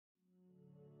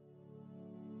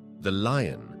The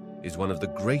lion is one of the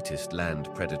greatest land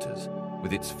predators,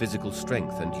 with its physical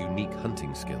strength and unique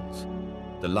hunting skills.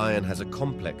 The lion has a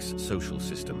complex social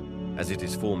system, as it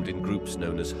is formed in groups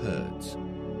known as herds.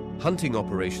 Hunting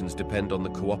operations depend on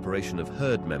the cooperation of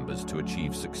herd members to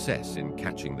achieve success in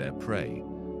catching their prey.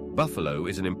 Buffalo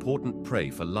is an important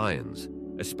prey for lions,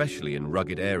 especially in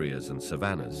rugged areas and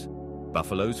savannas.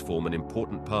 Buffaloes form an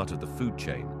important part of the food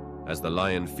chain, as the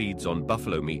lion feeds on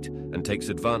buffalo meat and takes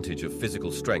advantage of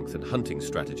physical strength and hunting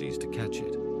strategies to catch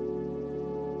it.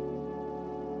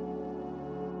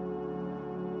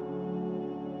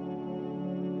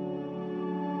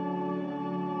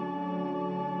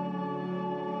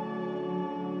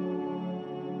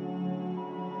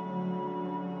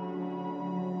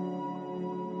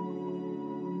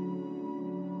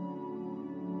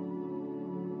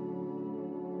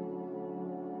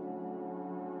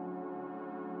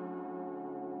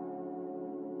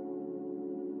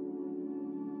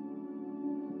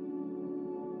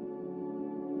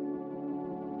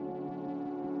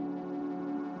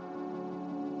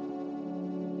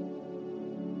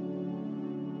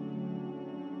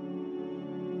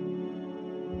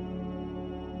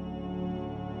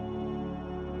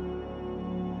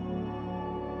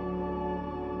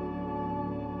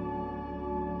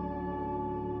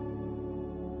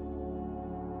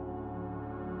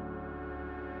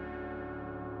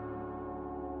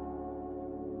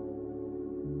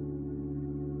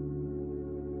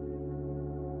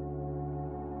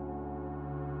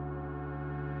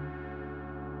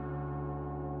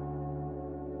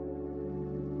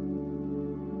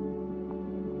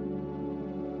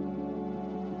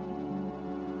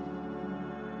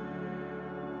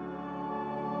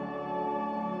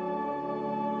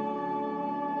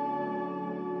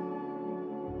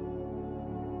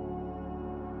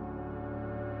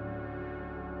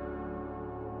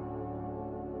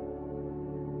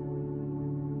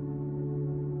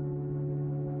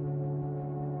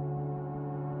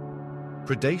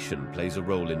 Predation plays a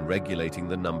role in regulating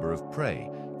the number of prey,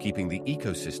 keeping the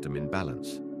ecosystem in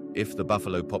balance. If the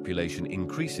buffalo population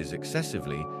increases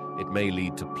excessively, it may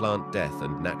lead to plant death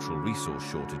and natural resource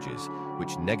shortages,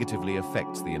 which negatively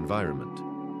affects the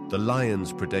environment. The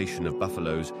lion's predation of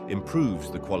buffaloes improves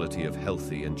the quality of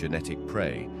healthy and genetic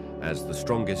prey, as the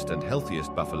strongest and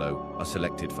healthiest buffalo are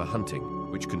selected for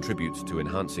hunting, which contributes to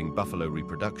enhancing buffalo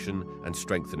reproduction and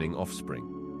strengthening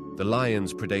offspring. The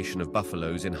lion's predation of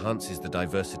buffaloes enhances the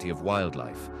diversity of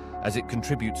wildlife, as it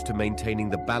contributes to maintaining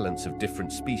the balance of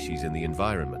different species in the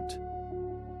environment.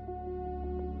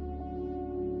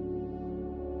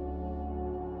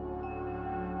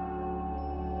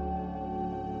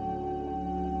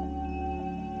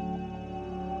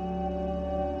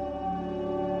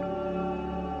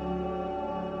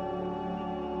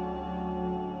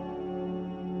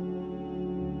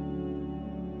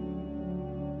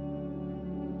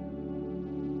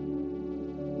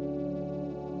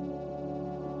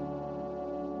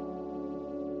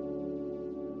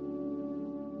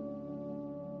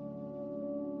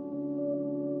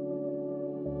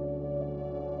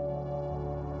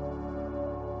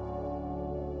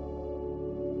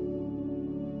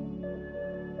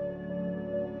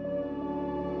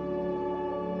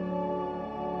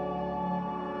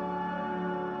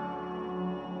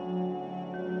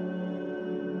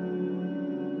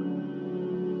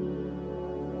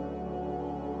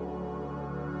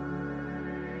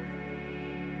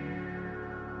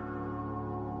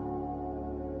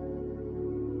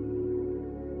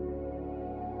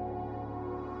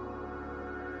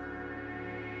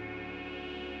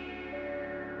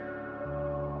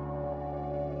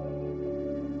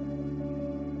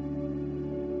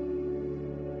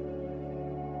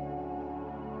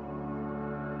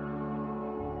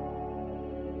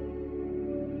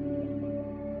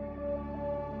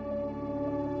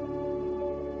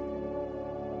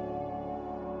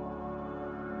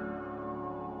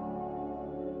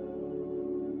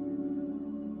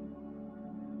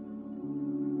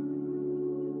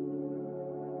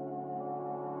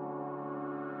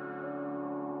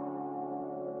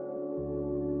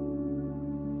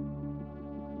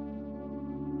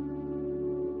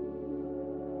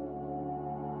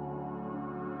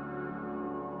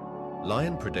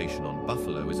 Lion predation on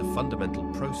buffalo is a fundamental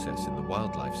process in the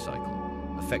wildlife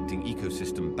cycle, affecting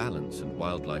ecosystem balance and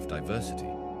wildlife diversity.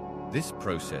 This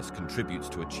process contributes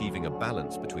to achieving a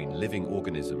balance between living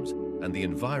organisms and the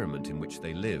environment in which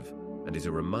they live, and is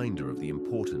a reminder of the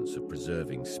importance of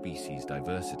preserving species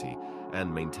diversity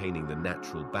and maintaining the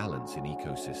natural balance in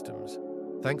ecosystems.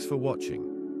 Thanks for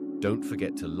watching. Don't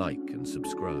forget to like and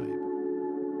subscribe.